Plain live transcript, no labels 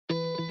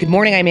Good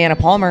morning, I'm Anna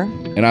Palmer.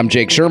 And I'm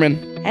Jake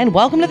Sherman. And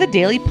welcome to the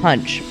Daily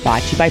Punch,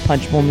 brought to you by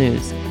Punchbowl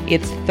News.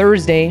 It's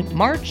Thursday,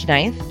 March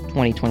 9th,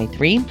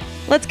 2023.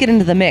 Let's get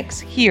into the mix.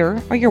 Here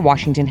are your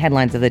Washington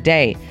headlines of the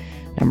day.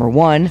 Number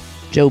 1,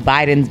 Joe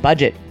Biden's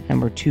budget.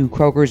 Number 2,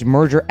 Kroger's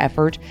merger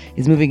effort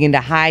is moving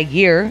into high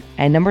gear.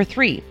 And number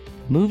 3,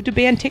 move to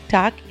ban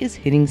TikTok is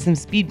hitting some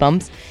speed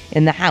bumps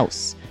in the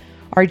House.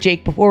 All right,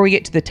 Jake, before we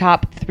get to the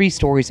top 3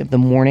 stories of the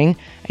morning,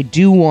 I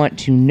do want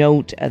to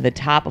note the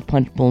top of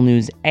Punchbowl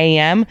News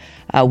AM.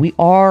 We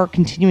are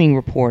continuing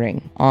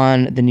reporting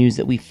on the news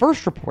that we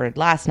first reported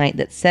last night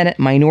that Senate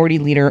Minority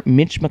Leader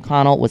Mitch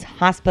McConnell was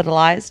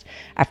hospitalized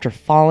after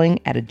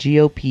falling at a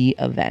GOP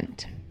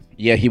event.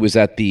 Yeah, he was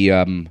at the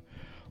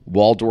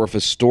Waldorf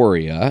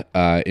Astoria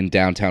in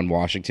downtown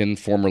Washington,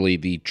 formerly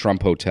the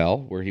Trump Hotel,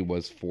 where he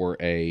was for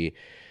a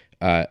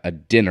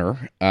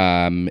dinner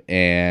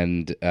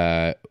and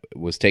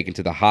was taken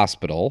to the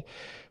hospital.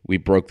 We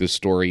broke this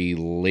story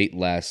late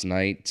last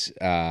night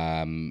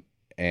and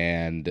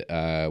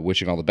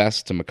wishing all the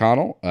best to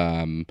McConnell.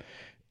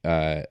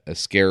 A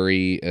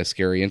scary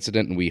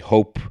incident, and we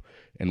hope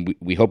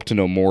to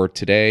know more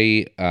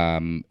today,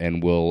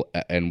 and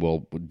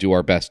we'll do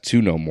our best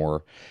to know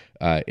more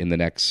in the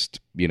next,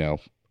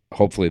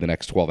 hopefully the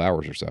next 12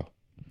 hours or so.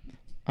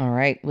 All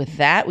right. With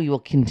that, we will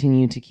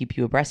continue to keep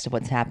you abreast of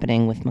what's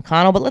happening with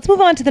McConnell. But let's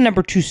move on to the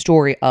number 2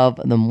 story of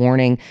the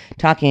morning,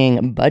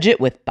 talking budget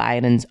with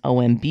Biden's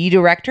OMB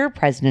director,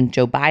 President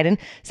Joe Biden,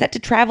 set to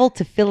travel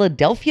to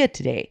Philadelphia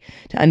today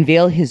to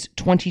unveil his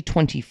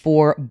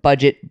 2024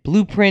 budget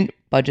blueprint.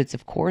 Budgets,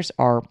 of course,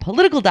 are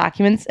political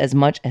documents as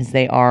much as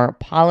they are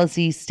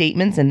policy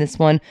statements, and this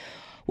one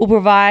will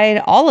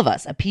provide all of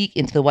us a peek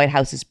into the White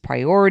House's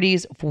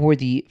priorities for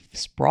the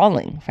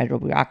sprawling federal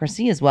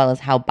bureaucracy, as well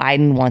as how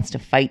Biden wants to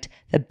fight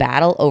the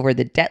battle over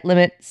the debt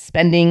limit,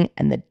 spending,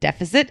 and the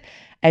deficit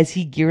as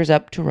he gears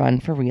up to run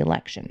for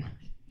re-election.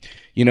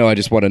 I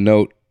just want to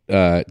note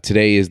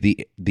today is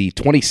the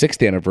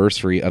 26th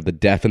anniversary of the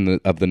death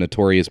of the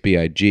Notorious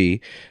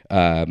B.I.G.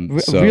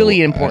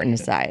 Really important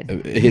aside.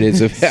 It is.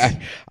 If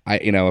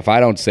I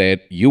don't say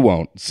it, you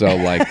won't. So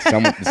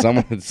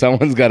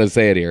someone's got to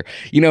say it here.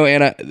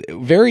 Anna,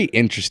 very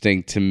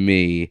interesting to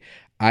me.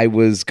 I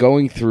was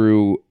going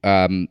through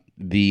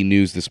the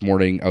news this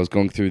morning. I was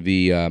going through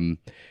the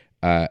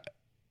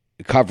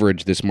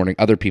coverage this morning,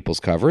 other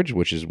people's coverage,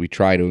 which is we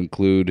try to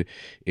include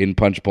in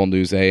Punchbowl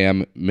News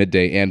AM,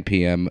 midday and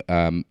PM,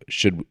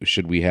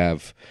 should we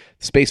have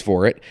space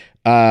for it.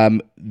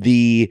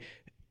 The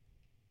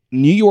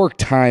New York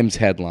Times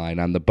headline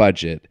on the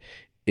budget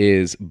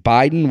is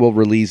Biden will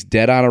release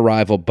dead on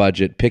arrival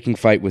budget, picking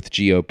fight with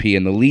GOP.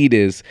 And the lead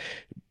is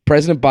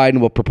President Biden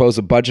will propose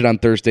a budget on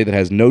Thursday that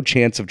has no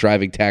chance of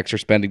driving tax or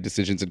spending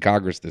decisions in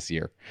Congress this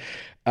year.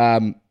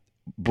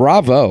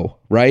 Bravo,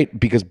 right?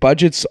 Because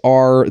budgets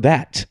are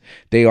that.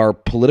 They are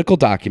political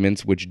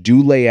documents which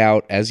do lay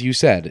out, as you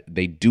said,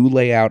 they do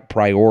lay out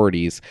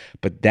priorities,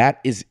 but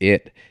that is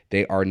it.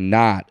 They are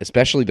not,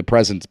 especially the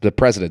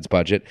president's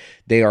budget,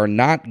 they are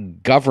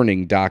not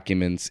governing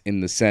documents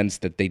in the sense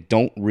that they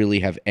don't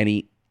really have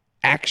any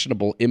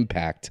actionable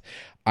impact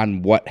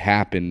on what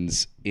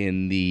happens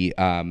in the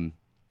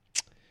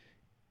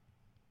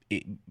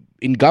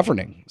in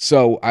governing.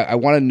 So I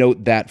want to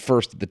note that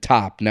first at the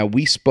top. Now,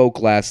 we spoke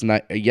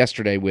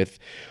yesterday with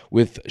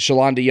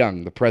Shalonda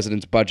Young, the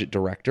president's budget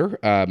director,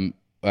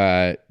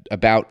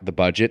 about the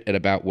budget and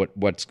about what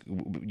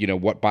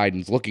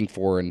Biden's looking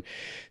for and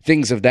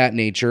things of that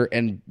nature.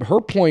 And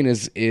her point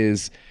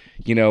is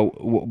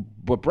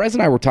what Brez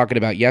and I were talking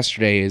about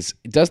yesterday is,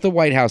 does the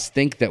White House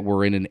think that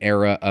we're in an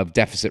era of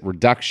deficit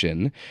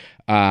reduction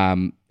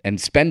and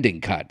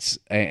spending cuts?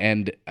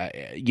 And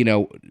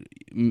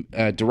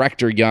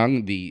Director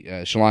Young,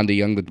 Shalonda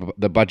Young,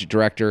 the budget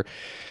director,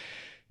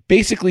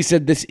 basically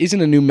said this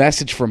isn't a new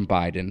message from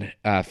Biden,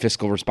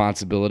 fiscal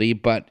responsibility,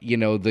 but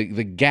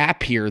the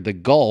gap here, the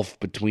gulf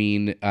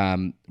between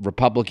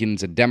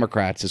Republicans and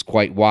Democrats is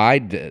quite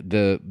wide.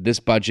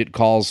 This budget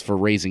calls for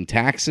raising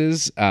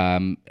taxes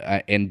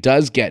and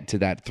does get to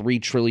that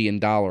 $3 trillion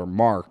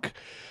mark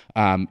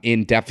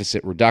in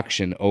deficit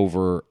reduction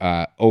over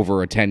a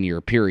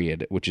 10-year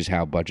period, which is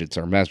how budgets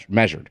are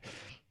measured.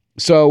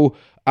 So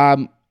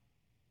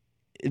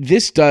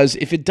this does,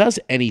 if it does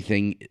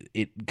anything,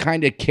 it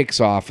kind of kicks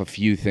off a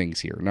few things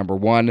here. Number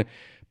one,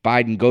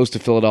 Biden goes to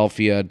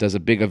Philadelphia, does a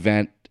big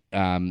event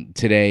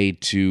today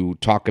to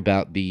talk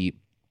about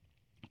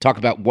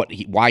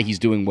why he's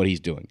doing what he's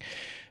doing.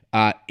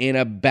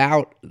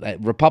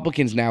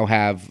 Republicans now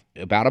have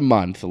about a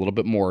month, a little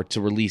bit more,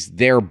 to release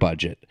their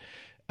budget.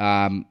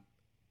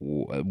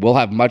 We'll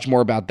have much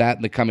more about that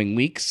in the coming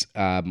weeks.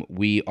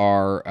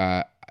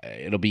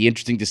 It'll be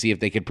interesting to see if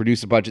they can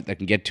produce a budget that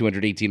can get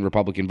 218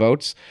 Republican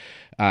votes.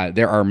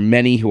 There are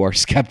many who are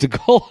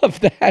skeptical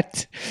of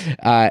that.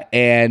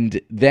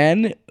 And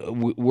then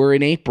we're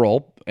in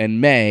April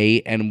and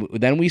May, and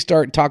then we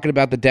start talking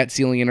about the debt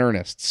ceiling in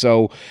earnest.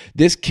 So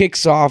this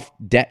kicks off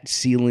debt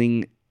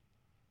ceiling,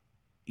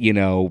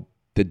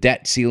 the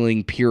debt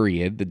ceiling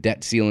period, the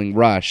debt ceiling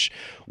rush,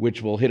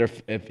 which will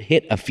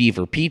hit a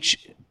fever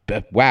peach.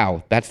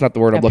 Wow, that's not the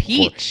word I'm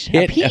looking for.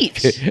 A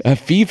peach. A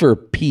fever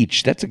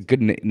peach. That's a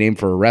good name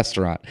for a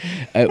restaurant.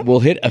 Will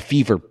hit a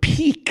fever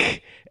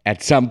peak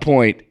at some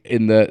point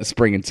in the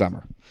spring and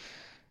summer.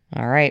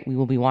 All right, we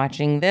will be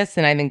watching this,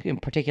 and I think in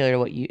particular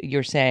what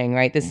you're saying,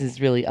 right? This is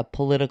really a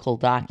political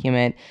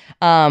document,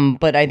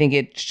 but I think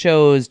it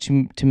shows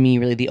to me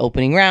really the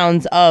opening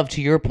rounds of,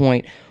 to your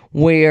point,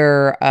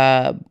 where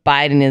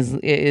Biden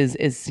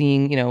is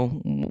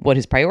seeing, what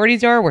his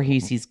priorities are, where he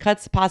sees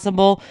cuts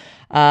possible,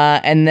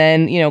 and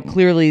then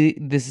clearly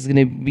this is going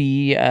to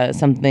be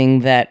something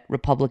that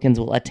Republicans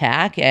will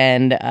attack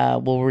and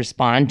will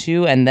respond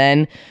to, and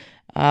then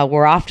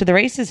we're off to the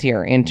races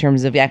here in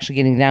terms of actually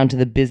getting down to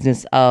the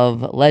business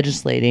of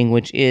legislating,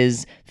 which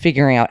is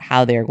figuring out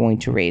how they're going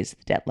to raise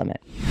the debt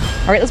limit.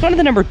 All right, let's go on to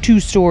the number 2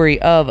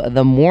 story of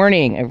the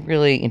morning. A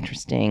really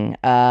interesting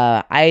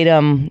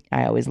item.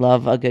 I always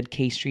love a good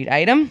K Street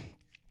item.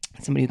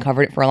 Somebody who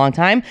covered it for a long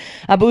time.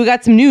 But we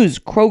got some news.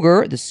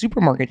 Kroger, the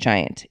supermarket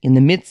giant, in the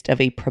midst of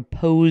a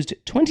proposed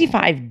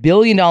 $25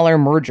 billion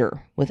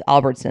merger with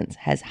Albertsons,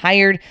 has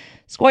hired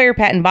Squire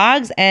Patton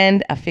Boggs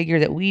and a figure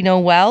that we know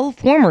well,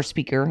 former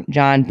Speaker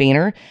John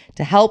Boehner,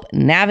 to help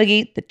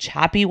navigate the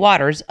choppy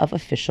waters of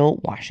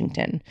official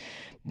Washington.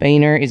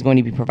 Boehner is going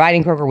to be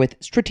providing Kroger with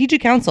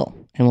strategic counsel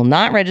and will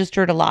not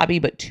register to lobby,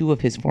 but 2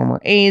 of his former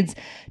aides,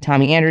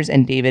 Tommy Anders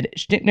and David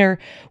Schnittner,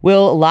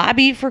 will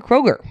lobby for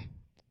Kroger.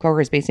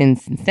 Kroger is based in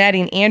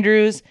Cincinnati, and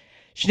Andrews,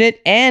 Schnitt,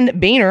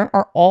 and Boehner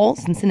are all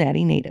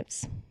Cincinnati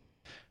natives.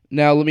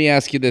 Now, let me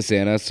ask you this,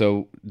 Anna.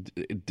 So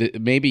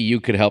maybe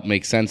you could help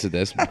make sense of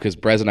this, because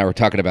Brez and I were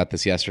talking about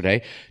this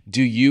yesterday.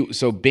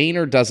 So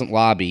Boehner doesn't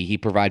lobby. He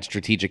provides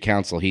strategic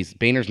counsel.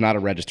 Boehner's not a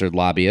registered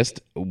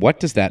lobbyist. What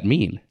does that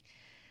mean?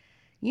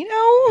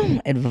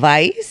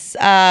 Advice.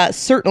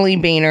 Certainly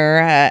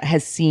Boehner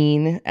has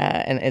seen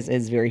and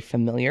is very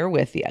familiar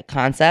with the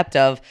concept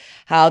of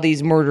how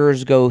these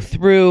mergers go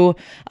through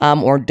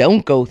or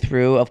don't go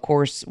through. Of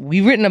course,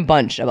 we've written a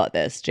bunch about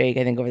this, Jake,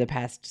 I think over the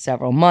past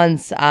several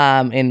months.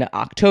 In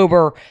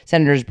October,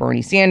 Senators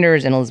Bernie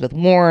Sanders and Elizabeth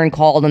Warren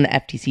called on the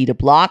FTC to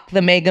block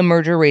the mega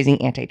merger,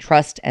 raising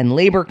antitrust and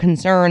labor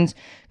concerns.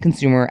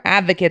 Consumer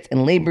advocates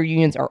and labor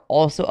unions are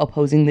also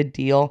opposing the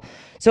deal.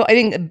 So I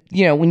think,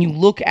 when you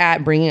look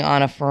at bringing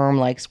on a firm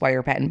like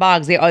Squire Patton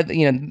Boggs, they are,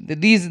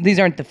 these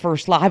aren't the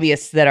first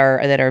lobbyists that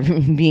are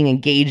being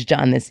engaged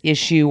on this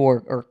issue,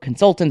 or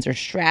consultants or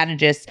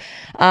strategists.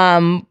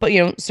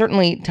 But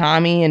certainly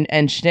Tommy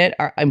and Schnitt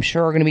I'm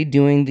sure are going to be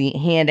doing the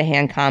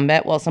hand-to-hand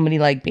combat, while somebody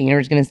like Boehner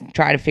is going to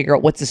try to figure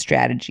out what's the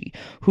strategy.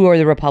 Who are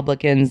the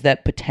Republicans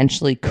that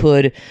potentially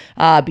could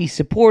be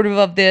supportive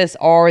of this?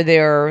 Are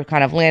there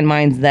kind of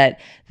landmines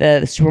that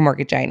the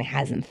supermarket giant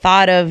hasn't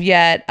thought of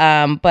yet?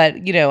 But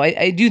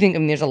I do think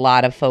there's a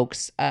lot of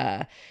folks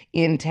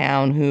in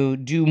town who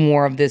do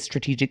more of this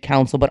strategic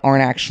counsel, but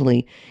aren't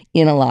actually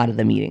in a lot of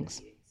the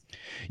meetings.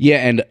 Yeah,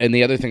 and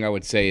the other thing I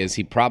would say is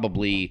he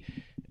probably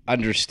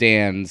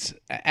understands,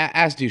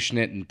 as do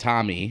Schnitt and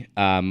Tommy,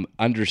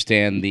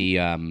 understand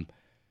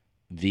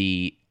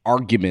the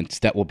arguments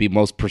that will be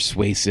most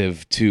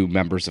persuasive to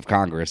members of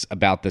Congress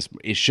about this.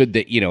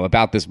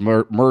 About this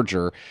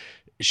merger.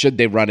 Should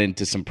they run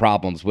into some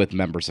problems with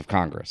members of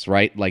Congress,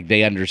 right? Like,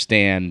 they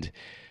understand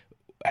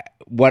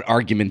what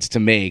arguments to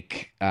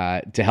make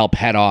to help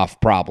head off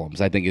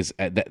problems. I think is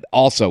that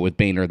also with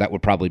Boehner, that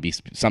would probably be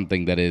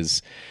something that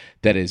is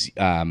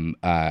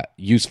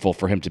useful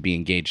for him to be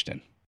engaged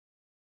in.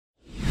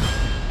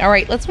 All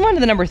right, let's move on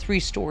to the number 3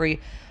 story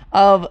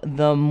of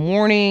the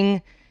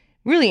morning.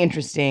 Really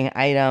interesting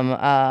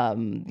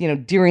item.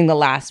 During the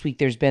last week,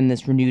 there's been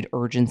this renewed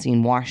urgency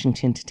in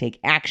Washington to take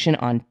action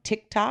on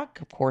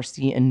TikTok, of course,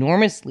 the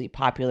enormously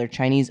popular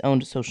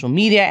Chinese-owned social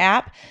media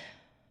app.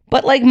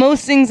 But like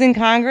most things in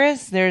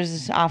Congress,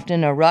 there's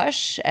often a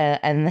rush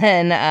and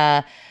then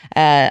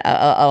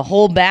a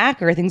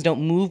holdback, or things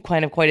don't move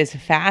quite as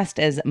fast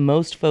as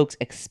most folks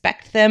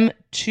expect them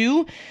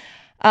to.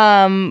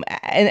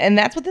 And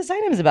that's what this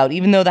item is about.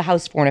 Even though the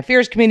House Foreign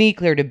Affairs Committee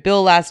cleared a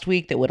bill last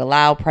week that would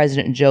allow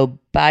President Joe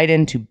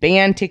Biden to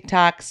ban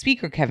TikTok,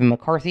 Speaker Kevin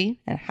McCarthy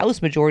and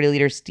House Majority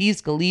Leader Steve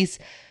Scalise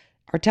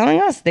are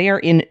telling us they are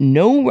in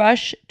no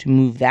rush to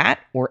move that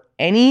or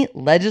any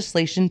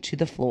legislation to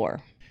the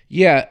floor.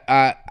 Yeah,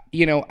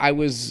 I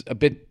was a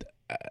bit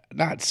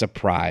not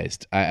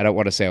surprised. I don't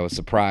want to say I was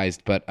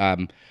surprised, but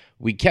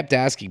we kept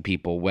asking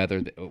people whether,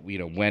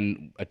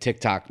 when a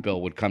TikTok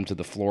bill would come to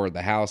the floor of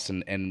the House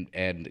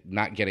and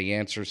not getting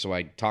answers. So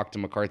I talked to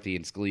McCarthy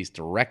and Scalise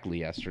directly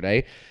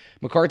yesterday.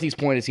 McCarthy's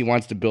point is he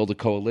wants to build a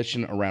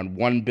coalition around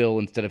one bill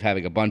instead of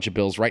having a bunch of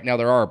bills. Right now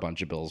there are a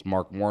bunch of bills.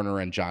 Mark Warner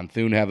and John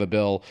Thune have a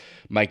bill.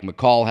 Mike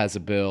McCall has a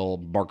bill.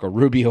 Marco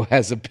Rubio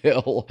has a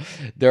bill.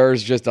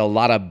 There's just a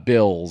lot of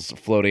bills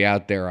floating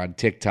out there on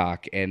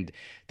TikTok. And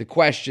the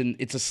question,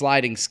 it's a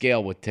sliding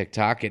scale with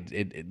TikTok.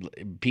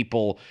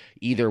 People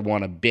either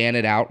want to ban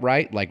it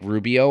outright, like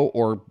Rubio,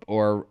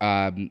 or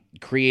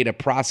create a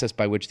process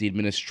by which the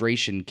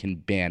administration can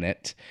ban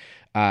it.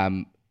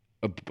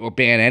 or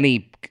ban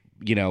any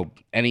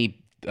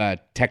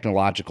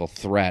technological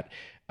threat.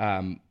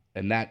 And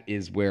that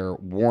is where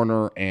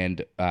Warner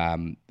and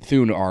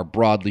Thune are,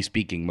 broadly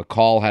speaking.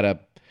 McCall had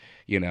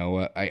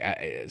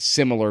a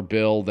similar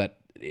bill that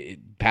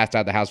passed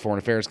out the House Foreign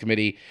Affairs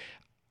Committee.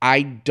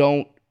 I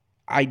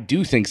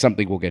do think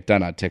something will get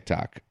done on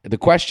TikTok. The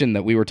question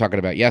that we were talking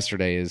about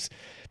yesterday is,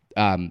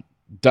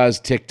 does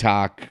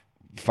TikTok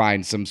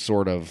find some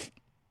sort of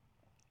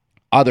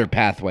other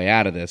pathway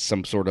out of this,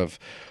 some sort of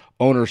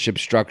ownership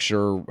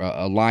structure,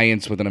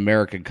 alliance with an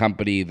American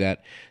company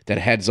that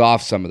heads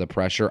off some of the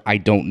pressure? I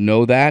don't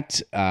know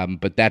that,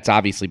 but that's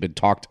obviously been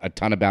talked a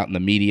ton about in the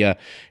media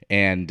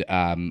and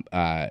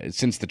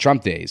since the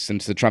Trump days,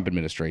 since the Trump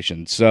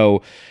administration.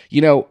 So,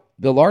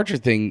 the larger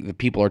thing that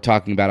people are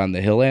talking about on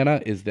the Hill,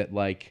 Anna, is that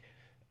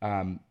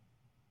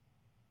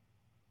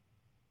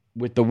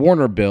with the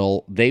Warner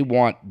bill, they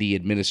want the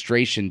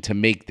administration to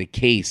make the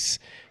case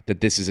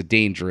that this is a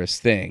dangerous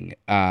thing.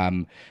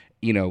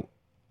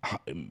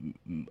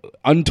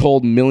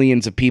 Untold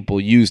millions of people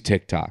use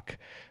TikTok.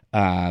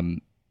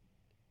 And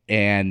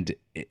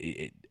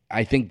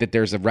I think that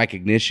there's a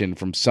recognition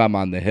from some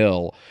on the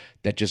Hill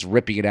that just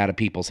ripping it out of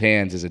people's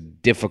hands is a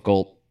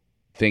difficult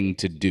thing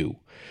to do.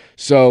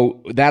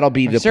 So that'll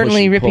be the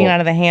certainly push and ripping pull. it out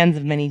of the hands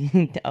of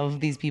many of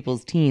these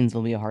people's teens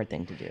will be a hard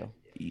thing to do.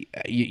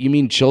 You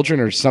mean children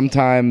are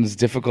sometimes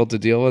difficult to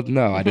deal with?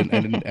 No, I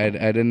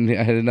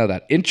didn't know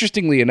that.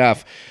 Interestingly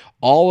enough,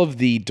 all of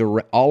the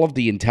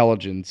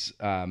intelligence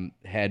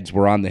heads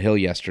were on the Hill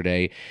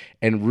yesterday,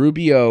 and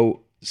Rubio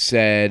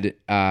said,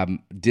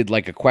 did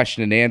like a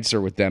question and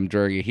answer with them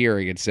during a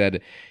hearing, and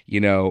said,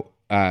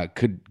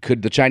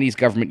 could the Chinese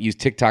government use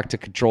TikTok to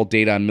control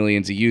data on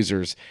millions of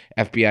users?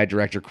 FBI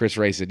Director Chris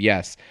Wray said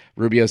yes.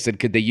 Rubio said,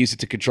 could they use it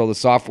to control the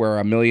software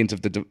on millions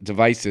of the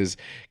devices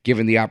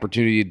given the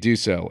opportunity to do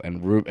so?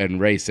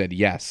 And Wray said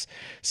yes.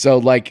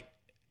 So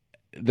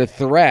the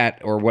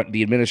threat, or what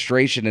the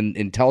administration and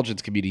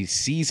intelligence community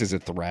sees as a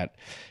threat,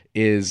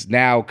 is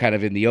now kind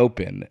of in the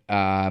open.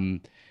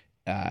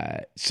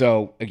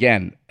 So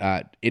again,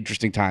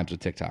 interesting times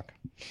with TikTok.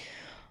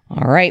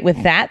 All right.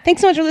 With that,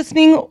 thanks so much for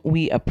listening.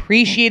 We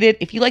appreciate it.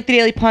 If you like the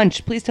Daily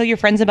Punch, please tell your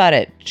friends about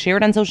it. Share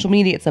it on social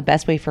media. It's the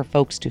best way for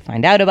folks to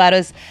find out about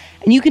us.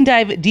 And you can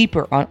dive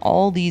deeper on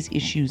all these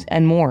issues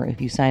and more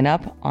if you sign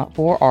up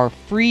for our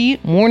free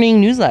morning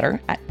newsletter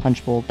at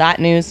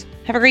punchbowl.news.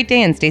 Have a great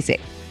day and stay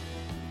safe.